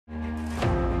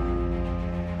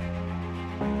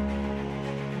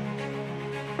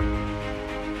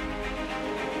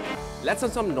Let's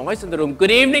have some noise in the room.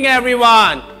 Good evening,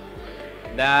 everyone.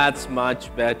 That's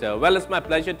much better. Well, it's my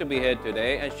pleasure to be here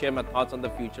today and share my thoughts on the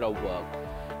future of work.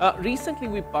 Recently,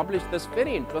 we published this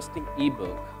very interesting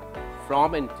ebook,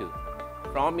 From and To.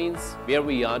 From means where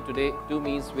we are today, to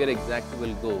means where exactly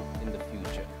we'll go in the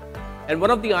future. And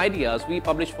one of the ideas, we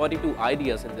published 42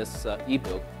 ideas in this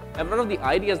ebook, and one of the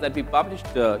ideas that we published,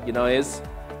 is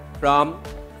from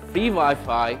free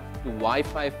Wi-Fi to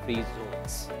Wi-Fi free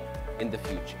zones in the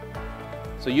future.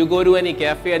 So you go to any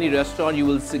cafe, any restaurant, you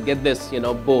will get this,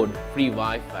 board, free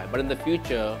Wi-Fi. But in the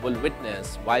future, we'll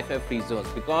witness Wi-Fi free zones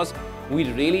because we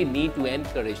really need to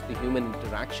encourage the human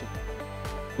interaction.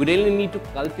 We really need to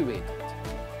cultivate it.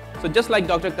 So just like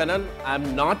Dr. Kannan,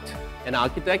 I'm not an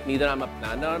architect, neither I'm a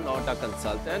planner, nor a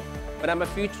consultant, but I'm a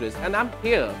futurist. And I'm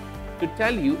here to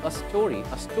tell you a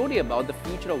story about the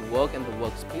future of work and the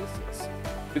workspaces.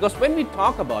 Because when we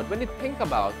think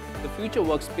about the future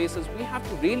workspaces, we have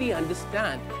to really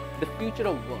understand the future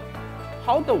of work,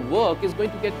 how the work is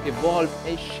going to get evolved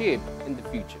and shaped in the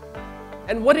future,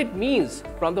 and what it means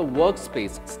from the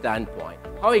workspace standpoint,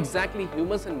 how exactly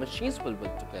humans and machines will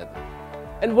work together,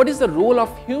 and what is the role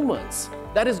of humans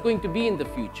that is going to be in the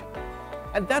future.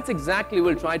 And that's exactly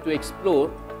we'll try to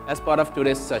explore as part of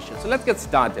today's session. So let's get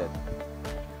started.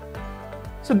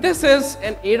 So this is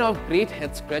an era of great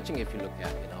head scratching if you look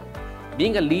at it.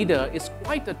 Being a leader is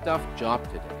quite a tough job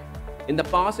today. In the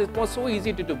past, it was so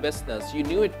easy to do business. You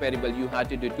knew it very well. You had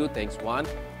to do two things. One,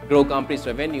 grow company's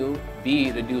revenue.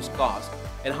 B, reduce cost.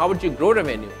 And how would you grow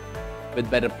revenue? With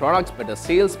better products, better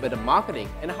sales, better marketing.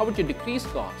 And how would you decrease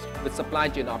cost? With supply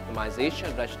chain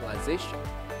optimization, rationalization.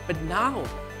 But now,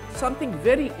 something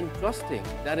very interesting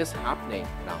that is happening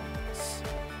around us.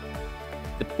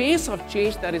 The pace of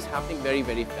change that is happening very,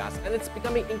 very fast, and it's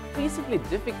becoming increasingly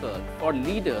difficult for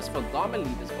leaders, for government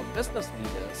leaders, for business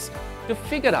leaders to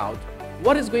figure out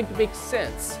what is going to make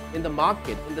sense in the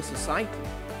market, in the society.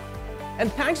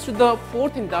 And thanks to the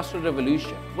fourth industrial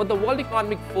revolution, what the World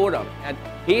Economic Forum had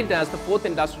hailed as the fourth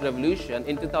industrial revolution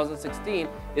in 2016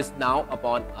 is now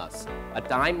upon us. A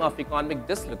time of economic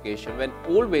dislocation when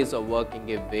old ways of working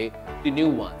gave way to new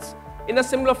ones. In a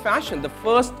similar fashion, the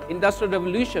first industrial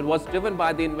revolution was driven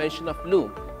by the invention of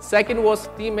loom. Second was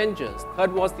steam engines.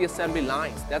 Third was the assembly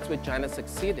lines. That's where China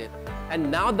succeeded. And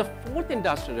now the fourth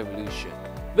industrial revolution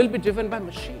will be driven by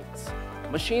machines.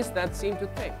 Machines that seem to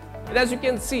think. And as you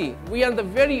can see, we are in the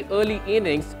very early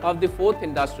innings of the fourth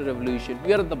industrial revolution.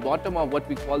 We are at the bottom of what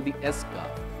we call the S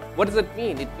curve. What does it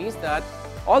mean? It means that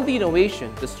all the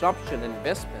innovation, disruption,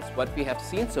 investments, what we have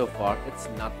seen so far, it's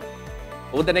nothing.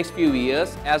 Over the next few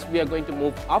years, as we are going to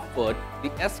move upward, the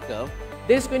S curve,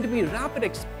 there's going to be rapid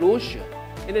explosion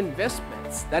in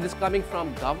investments that is coming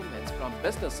from governments, from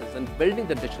businesses, and building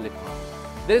the digital economy.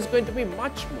 There is going to be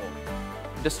much more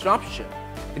disruption,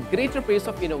 the greater pace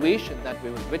of innovation that we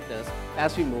will witness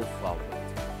as we move forward.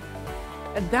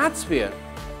 And that's where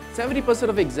 70%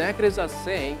 of executives are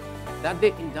saying that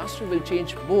the industry will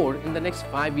change more in the next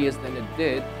 5 years than it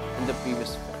did in the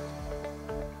previous 4.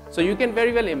 So you can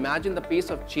very well imagine the pace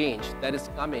of change that is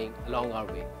coming along our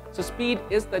way. So speed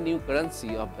is the new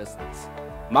currency of business.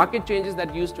 Market changes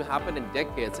that used to happen in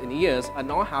decades, in years, are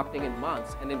now happening in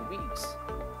months and in weeks.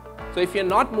 So if you're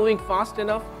not moving fast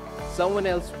enough, someone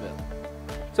else will.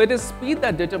 So it is speed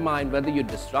that determines whether you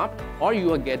disrupt or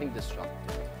you are getting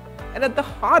disrupted. And at the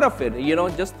heart of it,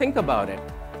 just think about it.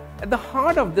 At the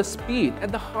heart of this speed,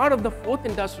 at the heart of the fourth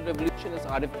industrial revolution is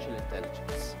artificial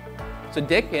intelligence. So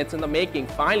decades in the making,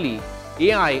 finally,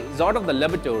 AI is out of the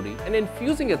laboratory and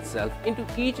infusing itself into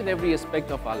each and every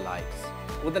aspect of our lives.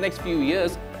 Over the next few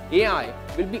years, AI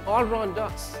will be all around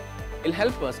us. It'll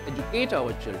help us educate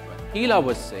our children, heal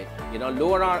our sick,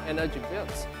 lower our energy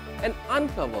bills, and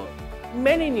uncover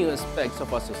many new aspects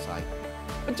of our society.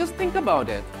 But just think about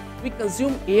it. We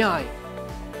consume AI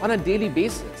on a daily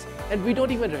basis, and we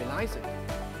don't even realize it.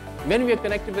 When we are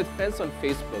connected with friends on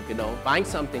Facebook, buying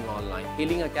something online,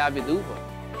 hailing a cab with Uber,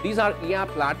 these are AI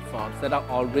platforms that are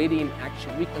already in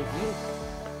action. We consume them.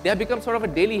 They have become sort of a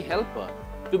daily helper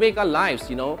to make our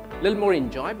lives, a little more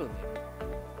enjoyable.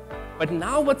 But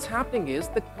now what's happening is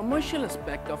the commercial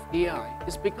aspect of AI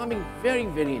is becoming very,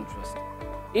 very interesting.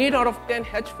 8 out of 10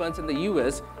 hedge funds in the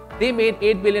US, they made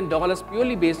 $8 billion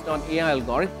purely based on AI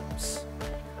algorithms.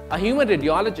 A human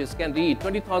radiologist can read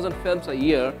 20,000 films a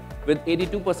year with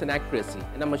 82% accuracy,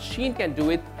 and a machine can do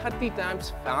it 30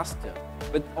 times faster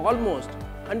with almost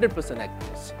 100%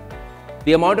 accuracy.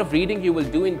 The amount of reading you will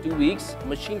do in 2 weeks, a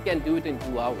machine can do it in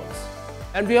 2 hours.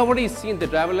 And we have already seen the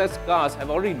driverless cars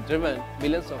have already driven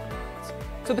millions of miles.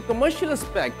 So the commercial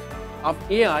aspect of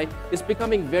AI is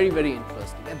becoming very, very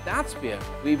interesting, and that's where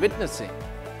we're witnessing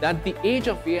that the age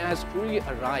of AI has truly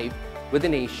arrived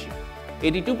within Asia.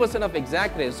 82% of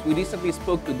executives we recently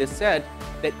spoke to, they said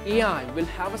that AI will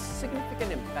have a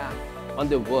significant impact on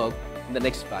their work in the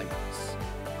next 5 years.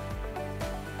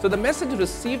 So the message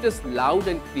received is loud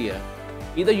and clear.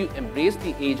 Either you embrace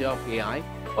the age of AI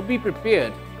or be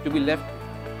prepared to be left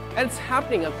behind. And it's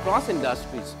happening across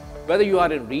industries. Whether you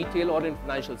are in retail or in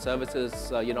financial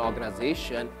services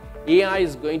organization, AI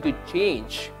is going to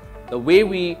change the way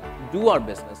we do our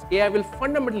business. AI will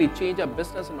fundamentally change our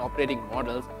business and operating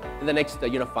models in the next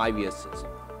 5 years or so.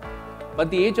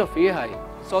 But the age of AI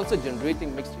is also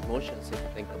generating mixed emotions if you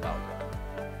think about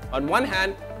it. On one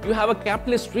hand, you have a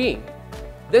capitalist dream.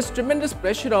 There's tremendous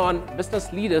pressure on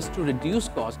business leaders to reduce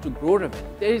costs, to grow revenue.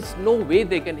 There is no way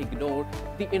they can ignore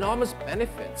the enormous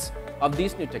benefits of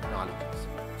these new technologies.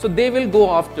 So they will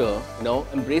go after,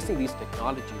 embracing these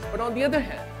technologies. But on the other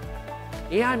hand,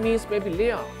 AI means maybe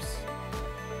layoffs.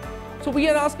 So we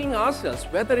are asking ourselves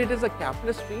whether it is a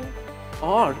capitalist dream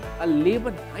or a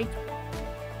labor nightmare.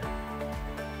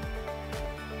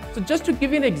 So just to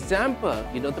give you an example,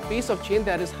 the pace of change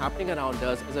that is happening around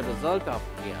us as a result of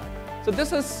AI. So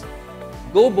this is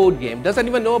Go board game. Does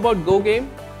anyone know about Go game?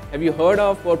 Have you heard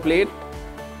of or played?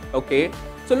 Okay.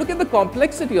 So look at the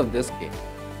complexity of this game.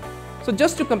 So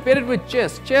just to compare it with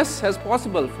chess has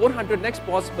possible 400 next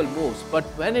possible moves, but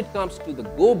when it comes to the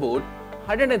Go board,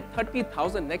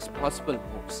 130,000 next possible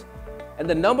moves. And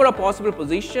the number of possible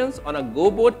positions on a Go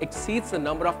board exceeds the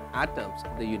number of atoms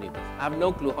in the universe. I have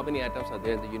no clue how many atoms are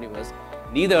there in the universe.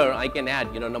 Neither I can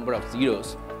add, number of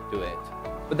zeros to it.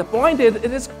 But the point is,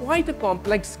 it is quite a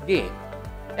complex game.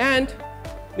 And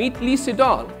meet Lee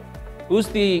Sedol, who's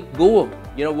the Go,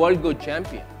 World Go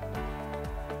champion.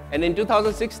 And in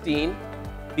 2016,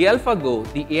 the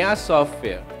AlphaGo, the AI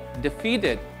software,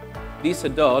 defeated Lee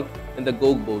Sedol in the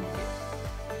Go board game.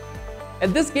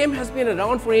 And this game has been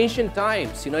around for ancient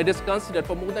times. It is considered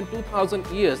for more than 2,000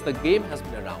 years the game has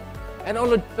been around. And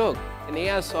all it took in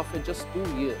AI software just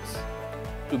 2 years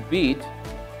to beat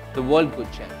the World Go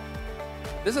champion.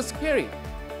 This is scary.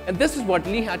 And this is what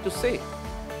Lee had to say.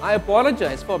 I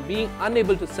apologize for being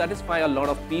unable to satisfy a lot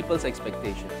of people's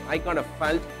expectations. I kind of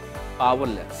felt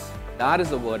powerless. That is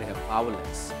the word here,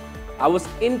 powerless. I was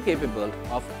incapable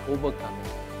of overcoming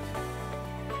it.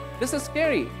 This is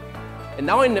scary. And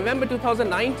now in November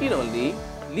 2019 only,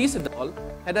 Lee Sedol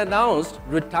had announced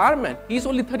retirement. He's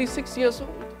only 36 years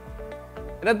old.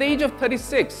 And at the age of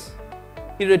 36,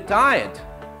 he retired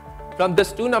from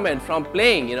this tournament, from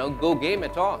playing, Go game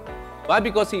at all. Why?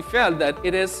 Because he felt that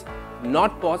it is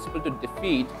not possible to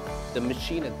defeat the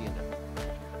machine at the end of it.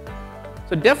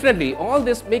 So definitely, all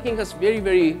this making us very,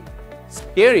 very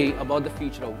scary about the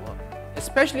future of work.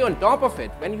 Especially on top of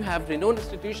it, when you have renowned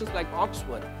institutions like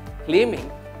Oxford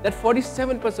claiming that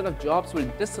 47% of jobs will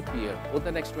disappear over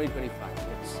the next 20-25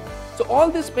 years. So all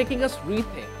this making us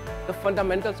rethink the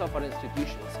fundamentals of our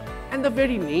institutions and the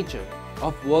very nature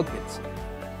of work itself.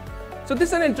 So this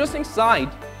is an interesting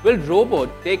site. Will robot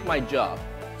take my job?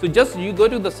 So just you go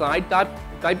to the site,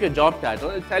 type your job title,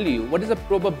 it'll tell you what is the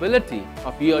probability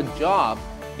of your job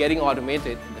getting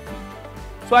automated in the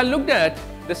future. So I looked at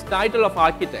this title of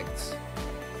architects.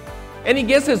 Any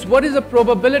guesses what is the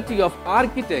probability of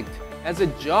architect as a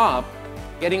job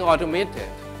getting automated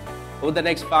over the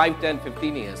next 5, 10,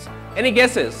 15 years? Any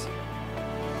guesses?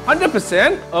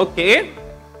 100%? Okay.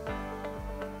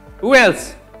 Who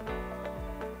else?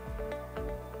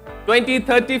 20,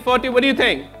 30, 40, what do you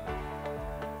think?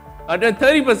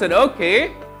 130%,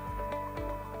 okay.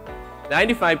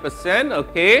 95%,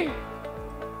 okay.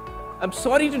 I'm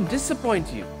sorry to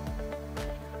disappoint you.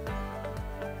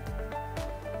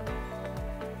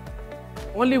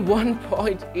 Only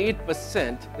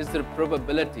 1.8% is the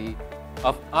probability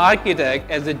of architect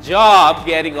as a job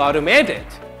getting automated.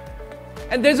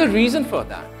 And there's a reason for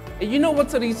that. And you know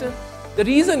what's the reason? The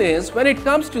reason is when it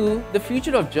comes to the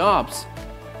future of jobs,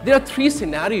 there are 3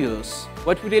 scenarios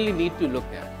what we really need to look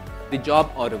at. The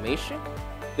job automation,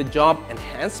 the job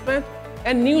enhancement,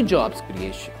 and new jobs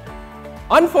creation.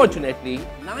 Unfortunately,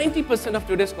 90% of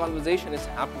today's conversation is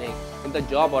happening in the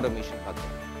job automation bucket.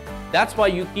 That's why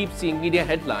you keep seeing media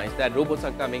headlines that robots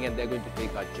are coming and they're going to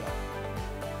take our job.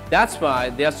 That's why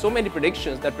there are so many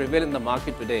predictions that prevail in the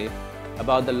market today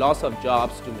about the loss of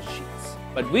jobs to machines.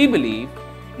 But we believe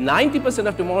 90%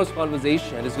 of tomorrow's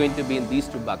conversation is going to be in these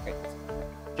 2 buckets: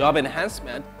 job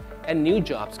enhancement and new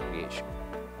jobs creation.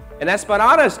 And as per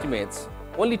our estimates,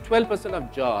 only 12%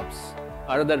 of jobs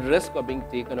are at the risk of being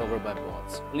taken over by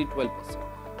bots. Only 12%.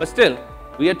 But still,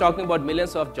 we are talking about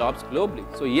millions of jobs globally.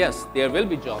 So yes, there will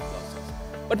be job losses.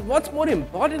 But what's more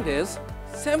important is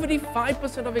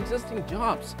 75% of existing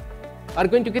jobs are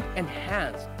going to get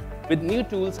enhanced with new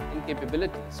tools and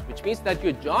capabilities, which means that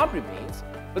your job remains,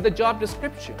 but the job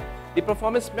description, the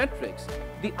performance metrics,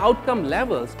 the outcome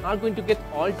levels are going to get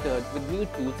altered with new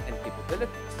tools and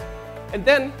capabilities. And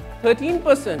then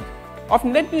 13% of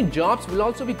net new jobs will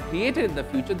also be created in the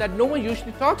future that no one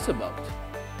usually talks about.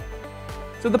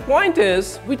 So the point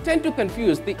is, we tend to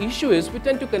confuse, the issue is we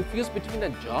tend to confuse between a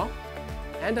job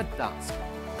and a task.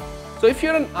 So if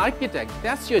you're an architect,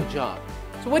 that's your job.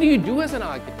 So what do you do as an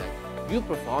architect? You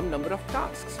perform number of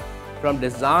tasks, from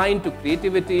design to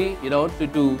creativity,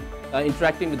 to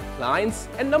interacting with clients,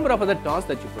 and number of other tasks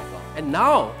that you perform. And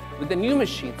now, with the new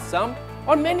machines, some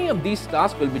or many of these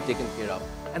tasks will be taken care of.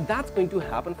 And that's going to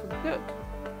happen for good.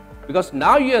 Because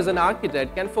now you as an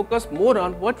architect can focus more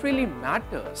on what really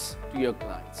matters to your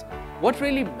clients, what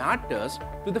really matters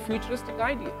to the futuristic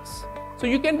ideas. So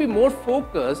you can be more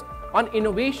focused on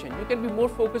innovation, you can be more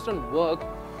focused on work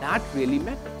that really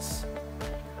matters.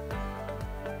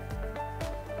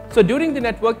 So during the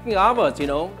networking hours,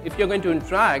 if you're going to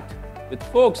interact with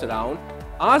folks around,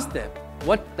 ask them,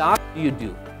 what task do you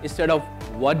do instead of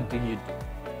what do you do?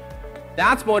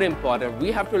 That's more important.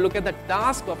 We have to look at the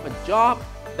task of a job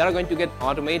that are going to get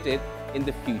automated in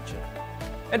the future.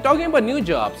 And talking about new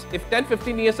jobs, if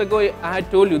 10-15 years ago I had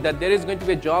told you that there is going to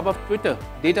be a job of Twitter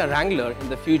data wrangler in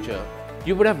the future,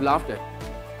 you would have laughed at me.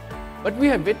 But we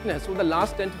have witnessed over the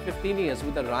last 10 to 15 years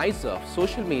with the rise of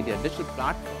social media, digital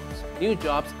platforms, new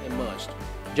jobs emerged,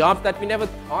 jobs that we never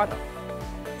thought of.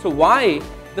 So why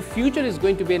the future is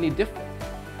going to be any different?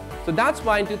 So that's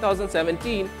why in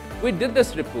 2017, we did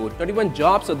this report, 21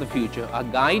 Jobs of the Future, a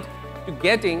guide to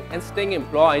getting and staying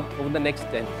employed over the next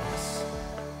 10 years.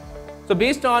 So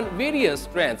based on various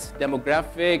trends,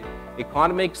 demographic,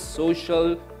 economic,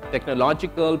 social,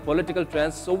 technological, political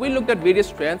trends, so we looked at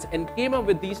various trends and came up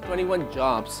with these 21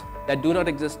 jobs that do not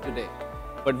exist today.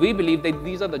 But we believe that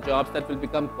these are the jobs that will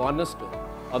become cornerstone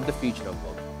of the future of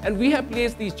work. And we have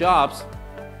placed these jobs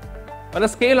on a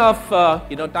scale of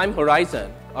time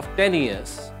horizon of 10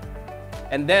 years,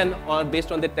 and then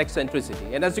based on their tech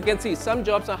centricity. And as you can see, some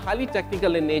jobs are highly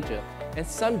technical in nature and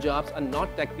some jobs are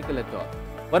not technical at all.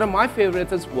 One of my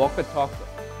favorites is walker-talker.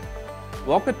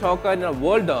 Walker-talker in a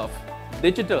world of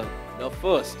digital,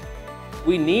 first,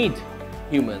 we need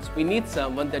humans. We need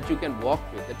someone that you can walk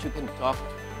with, that you can talk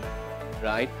to,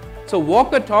 right? So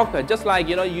walker-talker, just like,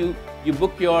 you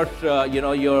book your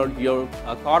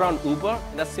car on Uber,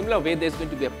 in a similar way, there's going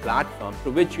to be a platform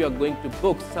through which you are going to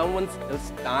book someone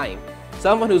else's time.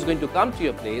 Someone who's going to come to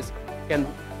your place, can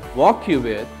walk you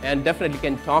with, and definitely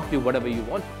can talk to you whatever you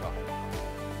want to talk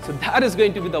about. So that is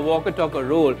going to be the walker-talker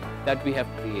role that we have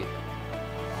created.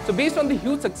 So based on the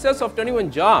huge success of 21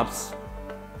 jobs,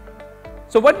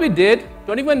 so what we did,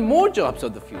 21 more jobs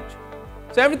of the future.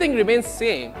 So everything remains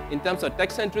same in terms of tech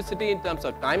centricity, in terms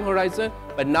of time horizon,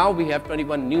 but now we have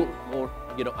 21 more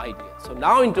ideas. So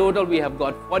now in total we have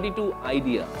got 42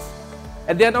 ideas,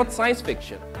 and they are not science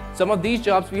fiction. Some of these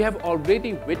jobs we have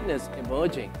already witnessed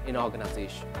emerging in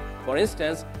organizations. For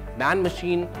instance,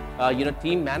 man-machine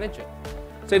team manager.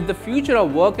 So if the future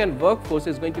of work and workforce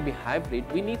is going to be hybrid,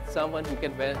 we need someone who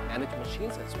can manage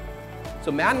machines as well.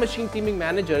 So man-machine teaming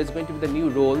manager is going to be the new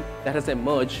role that has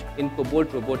emerged in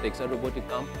Cobalt Robotics, a robotic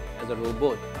company, as a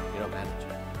robot manager.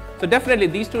 So definitely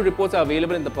these two reports are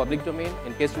available in the public domain.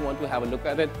 In case you want to have a look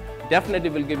at it, definitely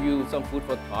will give you some food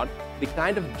for thought, the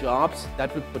kind of jobs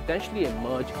that will potentially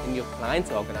emerge in your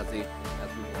client's organization as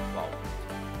we move forward.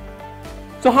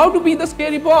 So how to beat the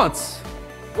scary bots?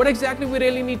 What exactly we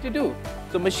really need to do?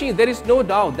 So machines, there is no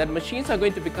doubt that machines are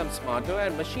going to become smarter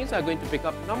and machines are going to pick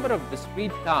up a number of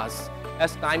discrete tasks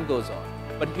as time goes on.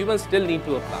 But humans still need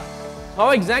to apply.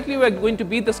 How exactly we are going to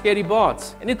beat the scary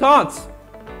bots? Any thoughts?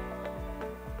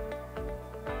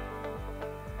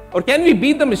 Or can we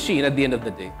beat the machine at the end of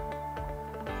the day?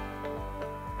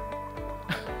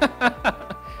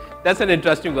 That's an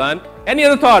interesting one. Any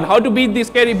other thought? How to beat the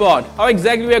scary bot? How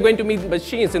exactly we are going to beat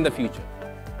machines in the future?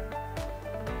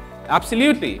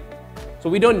 Absolutely. So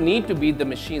we don't need to beat the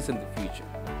machines in the future.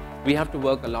 We have to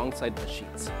work alongside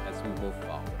machines as we move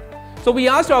forward. So we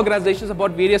asked organizations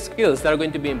about various skills that are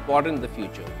going to be important in the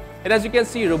future. And as you can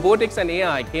see, robotics and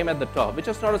AI came at the top, which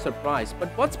is not a surprise.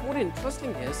 But what's more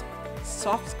interesting is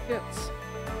soft skills,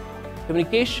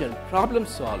 communication, problem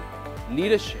solving,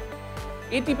 leadership.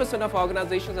 80% of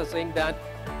organizations are saying that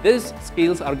these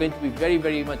skills are going to be very,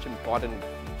 very much important in the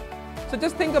future. So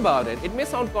just think about it. It may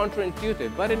sound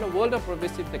counterintuitive, but in a world of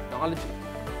pervasive technology,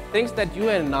 things that you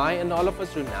and I and all of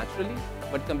us do naturally,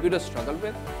 but computers struggle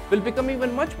with, will become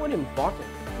even much more important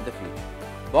in the future.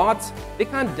 Bots, they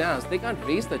can't dance, they can't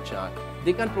raise the child,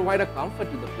 they can provide a comfort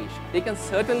to the patient, they can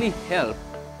certainly help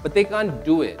but they can't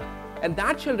do it. And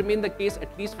that shall remain the case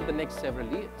at least for the next several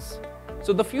years.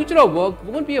 So the future of work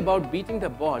won't be about beating the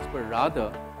bots, but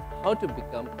rather how to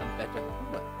become a better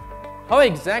human. How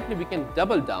exactly we can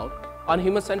double down on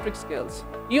human-centric skills.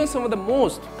 Even some of the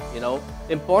most,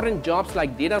 important jobs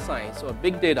like data science or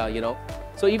big data,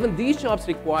 so even these jobs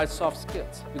require soft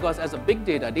skills, because as a big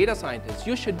data scientist,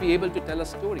 you should be able to tell a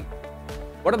story.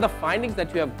 What are the findings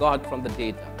that you have got from the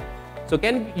data? So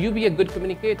can you be a good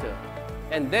communicator?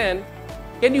 And then,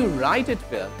 can you write it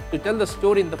well to tell the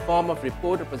story in the form of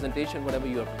report or presentation, whatever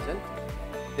you are presenting?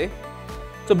 Okay?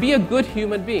 So be a good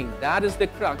human being. That is the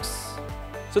crux.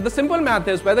 So the simple math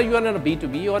is, whether you are in a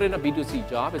B2B or in a B2C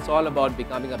job, it's all about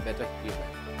becoming a better human.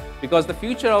 Because the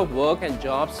future of work and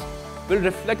jobs will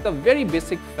reflect the very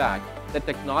basic fact that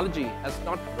technology has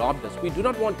not robbed us. We do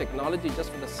not want technology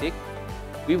just for the sake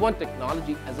of it. We want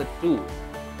technology as a tool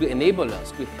to enable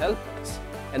us, to help us.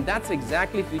 And that's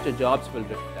exactly future jobs will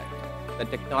reflect.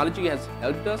 That technology has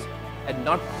helped us and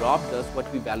not robbed us what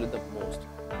we value the most,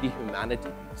 the humanity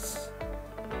piece.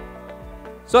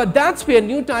 So that's where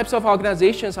new types of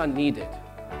organizations are needed.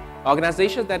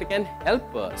 Organizations that can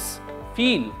help us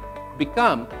feel,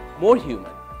 become more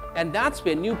human. And that's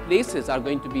where new places are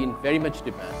going to be in very much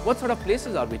demand. What sort of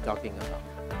places are we talking about?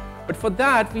 But for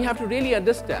that, we have to really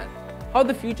understand how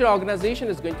the future organization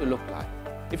is going to look like.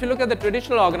 If you look at the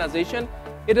traditional organization,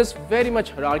 it is very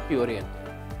much hierarchy oriented.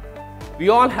 We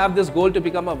all have this goal to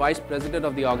become a vice president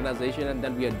of the organization, and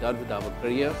then we are done with our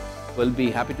career. We'll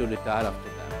be happy to retire after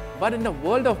that. But in the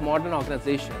world of modern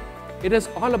organization, it is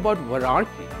all about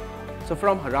hierarchy. So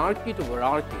from hierarchy to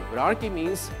hierarchy, hierarchy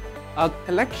means a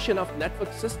collection of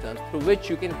network systems through which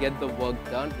you can get the work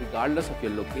done regardless of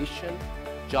your location,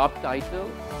 job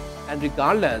title, and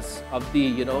regardless of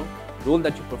the role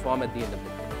that you perform at the end of the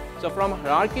day. So from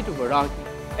hierarchy to hierarchy.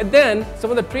 And then some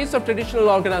of the traits of traditional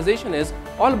organization is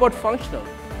all about functional.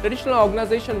 Traditional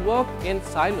organization work in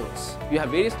silos. You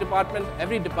have various departments,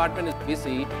 every department is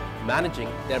busy managing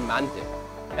their mandate.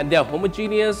 And they are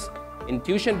homogeneous,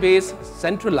 intuition-based,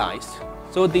 centralized.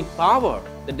 So the power,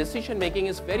 the decision making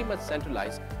is very much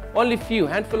centralized. Only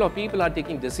handful of people are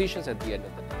taking decisions at the end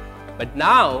of the day. But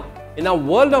now, in our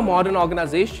world of modern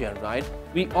organization, right,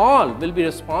 we all will be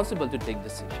responsible to take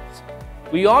decisions.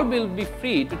 We all will be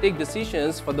free to take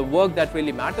decisions for the work that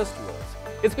really matters to us.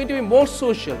 It's going to be more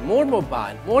social, more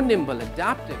mobile, more nimble,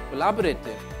 adaptive,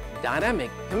 collaborative, dynamic,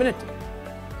 community.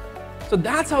 So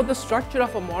that's how the structure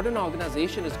of a modern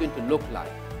organization is going to look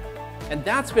like. And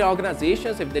that's where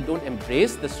organizations, if they don't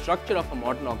embrace the structure of a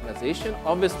modern organization,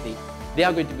 obviously they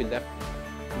are going to be left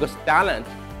behind. Because talent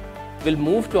will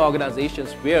move to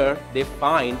organizations where they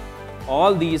find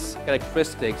all these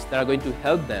characteristics that are going to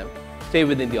help them stay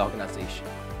within the organization.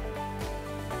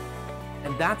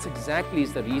 And that's exactly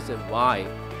the reason why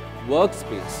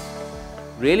workspace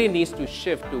really needs to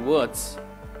shift towards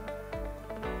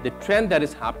the trend that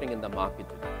is happening in the market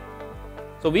today.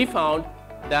 So we found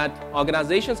that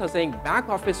organizations are saying back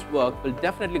office work will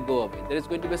definitely go away. There is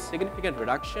going to be a significant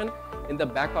reduction in the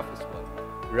back office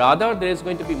work. Rather, there is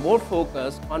going to be more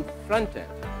focus on front end,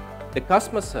 the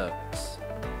customer service,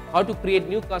 how to create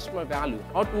new customer value,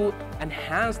 how to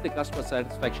enhance the customer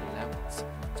satisfaction levels.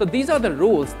 So these are the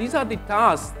roles, these are the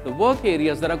tasks, the work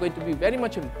areas that are going to be very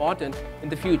much important in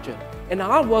the future. And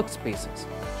our workspaces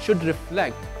should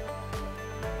reflect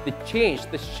the change,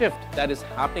 the shift that is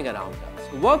happening around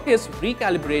us. Work is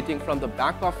recalibrating from the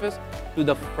back office to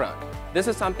the front. This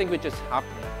is something which is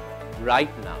happening right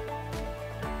now.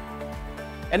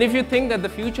 And if you think that the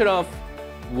future of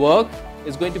work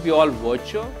is going to be all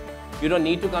virtual, you don't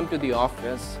need to come to the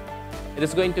office, it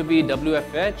is going to be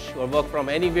WFH or work from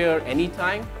anywhere,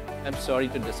 anytime, I'm sorry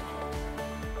to disappoint.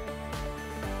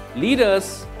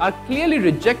 Leaders are clearly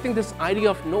rejecting this idea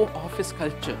of no office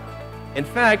culture. In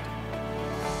fact,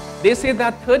 they say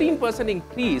that 13%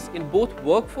 increase in both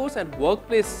workforce and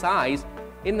workplace size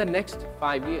in the next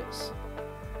 5 years.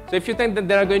 So if you think that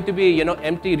there are going to be,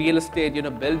 empty real estate,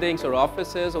 buildings or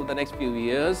offices over the next few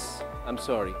years, I'm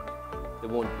sorry, there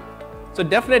won't be. So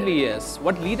definitely yes,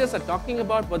 what leaders are talking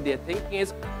about, what they're thinking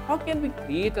is, how can we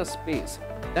create a space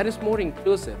that is more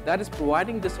inclusive, that is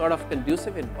providing this sort of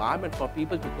conducive environment for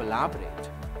people to collaborate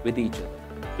with each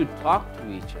other, to talk to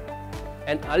each other,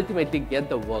 and ultimately get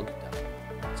the work done.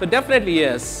 So definitely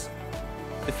yes,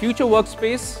 the future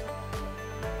workspace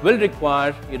will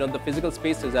require, the physical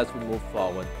spaces as we move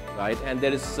forward, right? And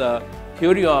there is a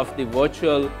theory of the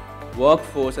virtual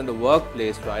workforce and the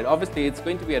workplace, right? Obviously, it's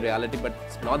going to be a reality, but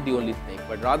it's not the only thing.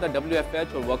 But rather,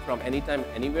 WFH or work from anytime,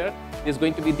 anywhere is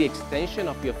going to be the extension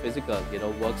of your physical,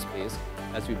 workspace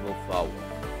as we move forward.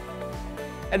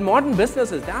 And modern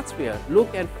businesses, that's where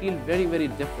look and feel very, very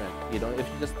different, if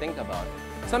you just think about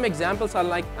it. Some examples are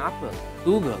like Apple,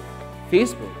 Google,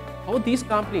 Facebook, how these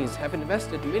companies have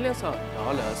invested millions of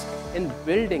dollars in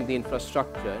building the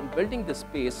infrastructure and building the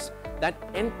space that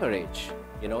encourage,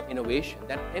 innovation,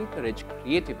 that encourage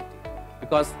creativity.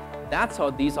 Because that's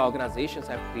how these organizations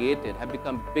have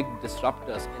become big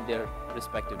disruptors in their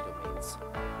respective domains.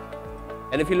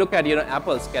 And if you look at,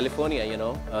 Apple's California,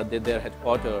 their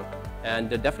headquarters, and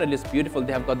definitely it's beautiful.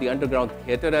 They have got the underground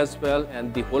theater as well,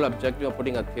 and the whole objective of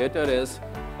putting a theater is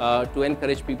to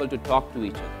encourage people to talk to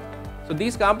each other. So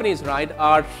these companies, right,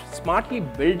 are smartly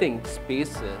building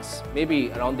spaces,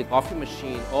 maybe around the coffee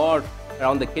machine or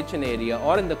around the kitchen area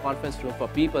or in the conference room for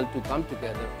people to come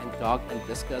together and talk and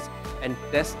discuss and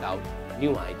test out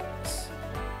new ideas.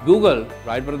 Google,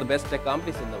 right, one of the best tech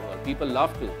companies in the world. People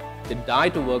love to. They die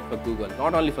to work for Google,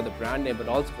 not only for the brand name, but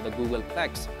also for the Google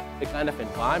Plex, the kind of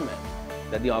environment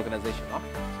that the organization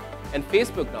operates. And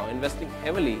Facebook now investing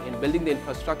heavily in building the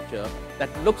infrastructure that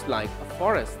looks like a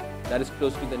forest that is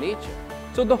close to the nature.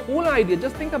 So the whole idea,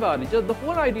 just think about it, just the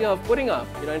whole idea of putting up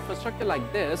infrastructure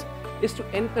like this is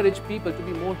to encourage people to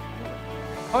be more human.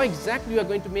 How exactly we are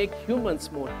going to make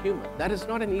humans more human? That is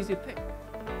not an easy thing.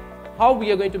 How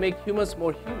we are going to make humans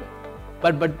more human?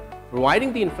 But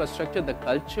providing the infrastructure, the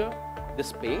culture, the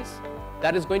space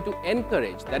that is going to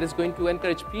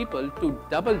encourage people to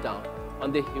double down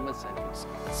on their human-centric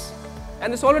skills.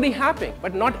 And it's already happening,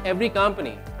 but not every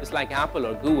company is like Apple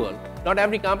or Google. Not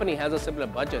every company has a similar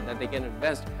budget that they can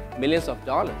invest millions of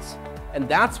dollars. And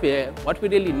that's where what we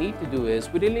really need to do is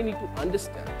we really need to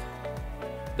understand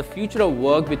the future of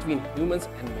work between humans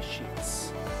and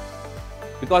machines.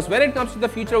 Because when it comes to the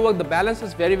future of work, the balance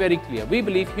is very, very clear. We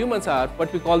believe humans are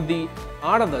what we call the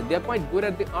art of the, they're quite good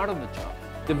at the art of the job.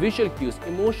 The visual cues,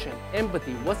 emotion,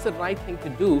 empathy, what's the right thing to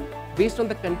do based on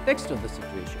the context of the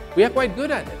situation. We are quite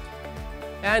good at it.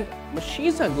 And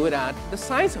machines are good at the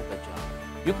science of the job.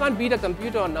 You can't beat a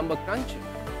computer on number crunching.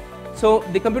 So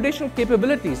the computational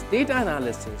capabilities, data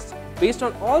analysis, based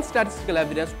on all statistical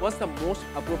evidence, what's the most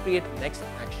appropriate next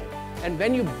action? And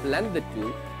when you blend the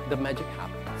two, the magic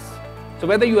happens. So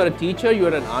whether you are a teacher, you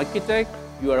are an architect,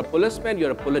 you are a policeman, you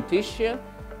are a politician,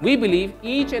 we believe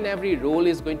each and every role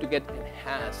is going to get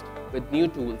enhanced with new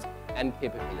tools and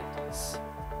capabilities.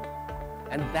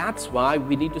 And that's why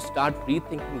we need to start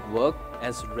rethinking work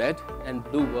as red and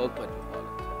blue work, what you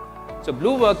call it. So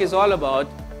blue work is all about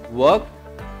work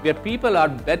where people are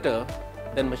better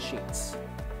than machines.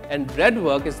 And red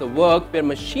work is the work where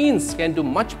machines can do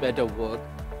much better work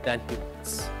than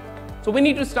humans. So we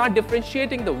need to start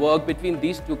differentiating the work between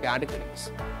these two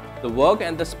categories. The work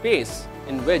and the space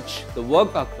in which the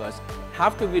work occurs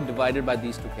have to be divided by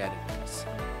these two categories.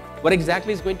 What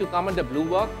exactly is going to come under blue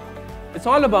work? It's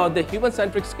all about the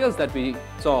human-centric skills that we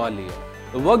saw earlier.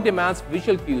 The work demands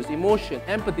visual cues, emotion,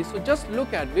 empathy. So just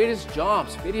look at various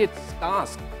jobs, various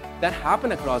tasks that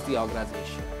happen across the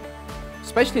organization.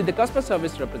 Especially the customer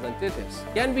service representatives.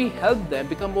 Can we help them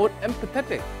become more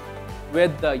empathetic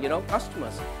with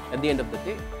customers at the end of the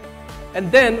day?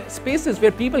 And then spaces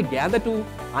where people gather to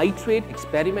iterate,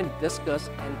 experiment, discuss,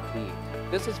 and create.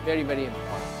 This is very, very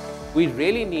important. We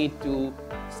really need to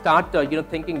start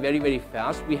thinking very, very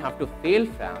fast. We have to fail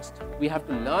fast, we have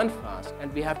to learn fast,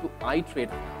 and we have to iterate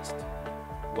fast.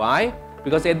 Why?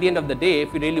 Because at the end of the day,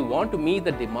 if we really want to meet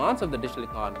the demands of the digital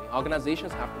economy,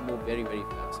 organizations have to move very, very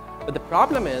fast. But the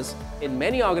problem is, in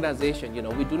many organizations,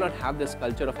 we do not have this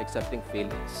culture of accepting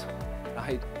failures,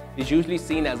 right? It's usually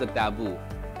seen as a taboo.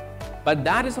 But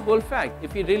that is the whole fact.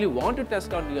 If we really want to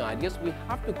test out new ideas, we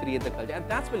have to create the culture. And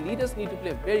that's where leaders need to play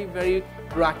a very, very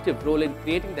proactive role in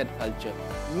creating that culture,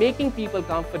 making people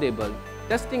comfortable,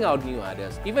 testing out new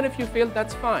ideas. Even if you fail,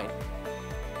 that's fine.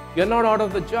 You're not out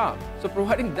of the job. So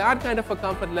providing that kind of a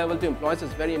comfort level to employees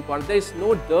is very important. There is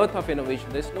no dearth of innovation.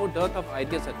 There is no dearth of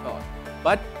ideas at all.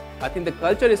 But I think the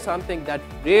culture is something that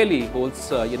really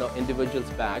holds individuals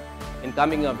back in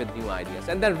coming up with new ideas.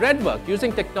 And then red work,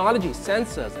 using technology,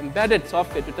 sensors, embedded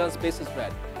software to turn spaces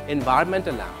red.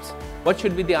 Environmental labs. What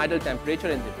should be the ideal temperature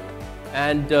in the room?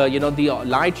 And the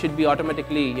light should be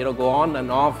automatically go on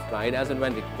and off, right, as and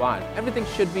when required. Everything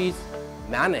should be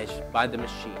managed by the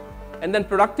machine. And then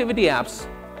productivity apps,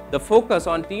 the focus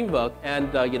on teamwork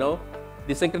and the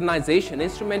synchronization,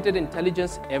 instrumented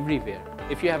intelligence everywhere.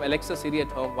 If you have Alexa Siri at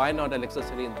home, why not Alexa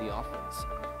Siri in the office?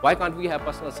 Why can't we have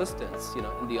personal assistants,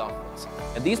 in the office?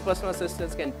 And these personal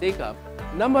assistants can take up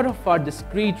a number of our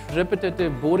discrete,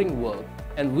 repetitive, boring work,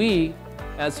 and we,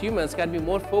 as humans, can be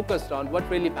more focused on what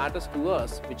really matters to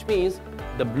us, which means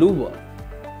the blue work.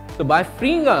 So by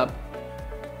freeing up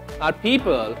our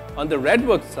people on the red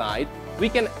work side, we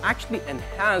can actually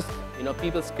enhance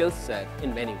people's skill set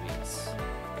in many ways.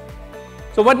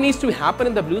 So what needs to happen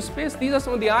in the blue space? These are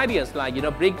some of the ideas, like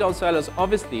break down silos.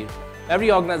 Obviously,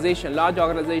 every organization, large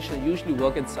organization, usually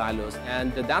work in silos,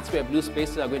 and that's where blue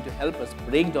spaces are going to help us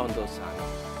break down those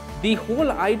silos. The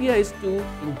whole idea is to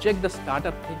inject the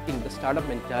startup thinking, the startup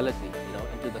mentality,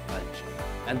 into the culture,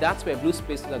 and that's where blue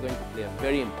spaces are going to play a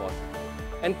very important role.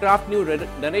 And craft new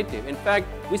narrative. In fact,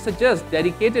 we suggest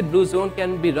dedicated blue zone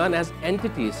can be run as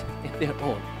entities in their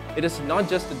own. It is not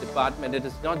just a department, it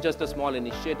is not just a small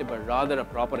initiative, but rather a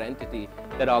proper entity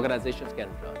that organizations can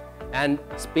run. And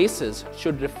spaces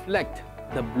should reflect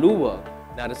the blue work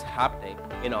that is happening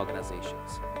in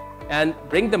organizations. And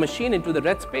bring the machine into the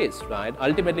red space, right?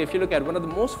 Ultimately, if you look at one of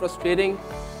the most frustrating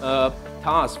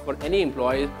tasks for any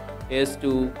employee is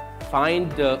to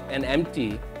find an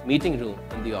empty meeting room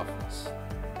in the office.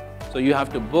 So you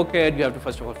have to book it, you have to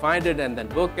first of all find it and then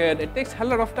book it. It takes a hell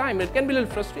lot of time. It can be a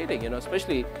little frustrating,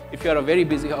 especially if you're a very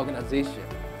busy organization.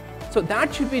 So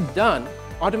that should be done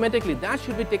automatically. That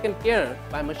should be taken care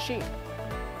by machine.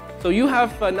 So you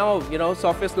have now,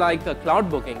 softwares like cloud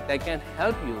booking that can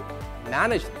help you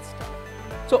manage this stuff.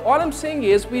 So all I'm saying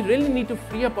is we really need to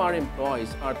free up our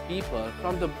employees, our people,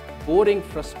 from the boring,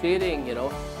 frustrating,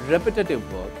 repetitive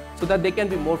work so that they can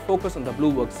be more focused on the blue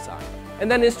work side. And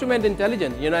then instrument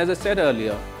intelligence, as I said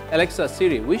earlier, Alexa,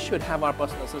 Siri, we should have our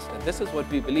personal assistant. This is what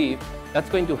we believe that's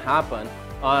going to happen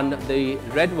on the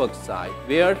red work side,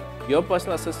 where your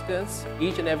personal assistants,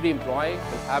 each and every employee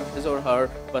will have his or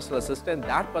her personal assistant.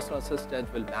 That personal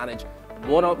assistant will manage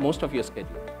most of your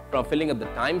schedule, from filling up the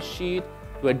timesheet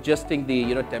to adjusting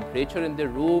the temperature in the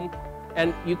room.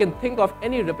 And you can think of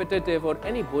any repetitive or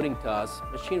any boring task,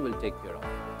 machine will take care of.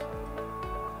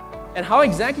 And how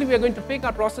exactly we are going to pick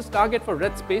our process target for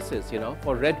red spaces,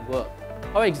 for red work.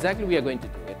 How exactly we are going to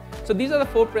do it. So these are the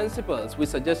 4 principles we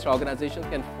suggest organizations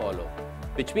can follow,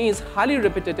 which means highly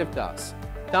repetitive tasks.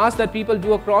 Tasks that people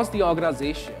do across the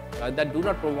organization that do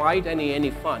not provide any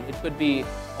fun. It could be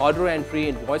order entry,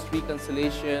 invoice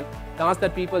reconciliation, tasks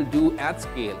that people do at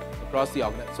scale across the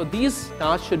organization. So these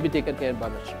tasks should be taken care of by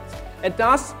machines. And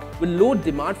tasks with low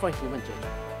demand for human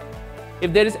judgment.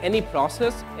 If there is any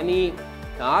process, any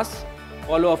tasks,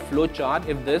 follow a flow chart,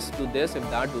 if this, do this, if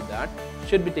that, do that,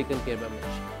 should be taken care by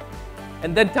machine.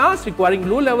 And then tasks requiring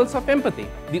low levels of empathy.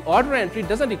 The order entry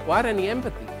doesn't require any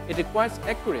empathy. It requires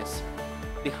accuracy,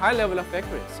 the high level of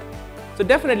accuracy. So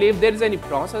definitely, if there is any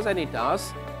process, any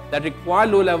tasks that require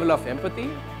low level of empathy,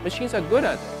 machines are good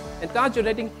at it. And tasks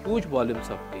generating huge volumes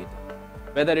of data.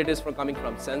 Whether it is coming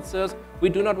from sensors, we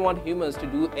do not want humans to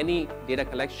do any data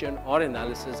collection or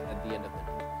analysis at the end of the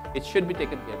day. It should be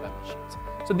taken care by machines.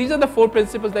 So these are the 4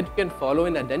 principles that you can follow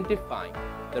in identifying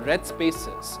the red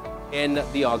spaces in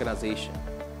the organization.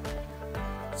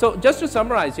 So just to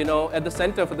summarize, at the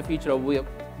center for the future of work,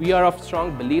 we are of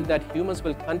strong belief that humans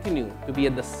will continue to be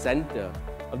at the center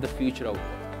of the future of work.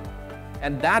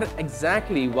 And that is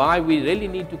exactly why we really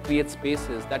need to create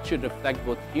spaces that should reflect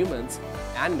both humans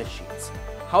and machines.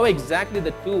 How exactly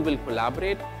the two will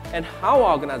collaborate and how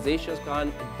organizations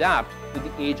can adapt to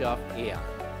the age of AI.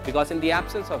 Because in the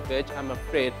absence of which, I'm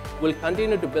afraid, we'll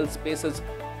continue to build spaces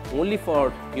only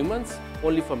for humans,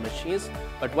 only for machines,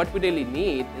 but what we really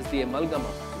need is the amalgam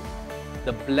of two,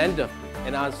 the blend of two,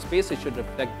 and our spaces should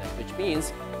reflect that, which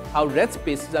means how red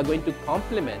spaces are going to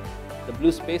complement the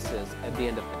blue spaces at the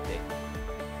end of the day.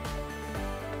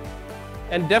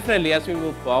 And definitely, as we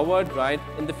move forward, right,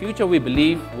 in the future we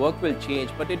believe work will change,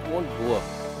 but it won't go up.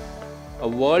 A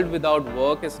world without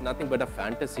work is nothing but a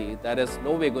fantasy that is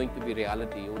no way going to be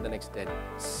reality over the next 10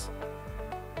 years.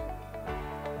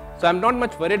 So I'm not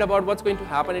much worried about what's going to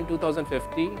happen in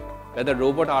 2050, whether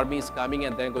robot army is coming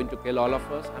and they're going to kill all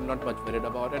of us. I'm not much worried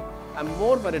about it. I'm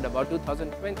more worried about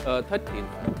 2030.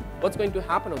 What's going to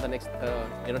happen over the next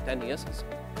 10 years or so.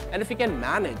 And if we can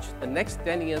manage the next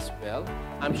 10 years well,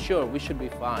 I'm sure we should be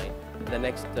fine in the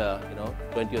next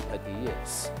 20 or 30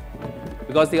 years.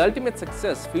 Because the ultimate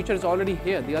success, future is already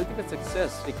here. The ultimate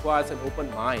success requires an open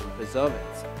mind,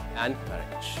 perseverance, and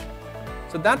courage.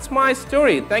 So that's my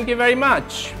story. Thank you very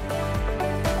much.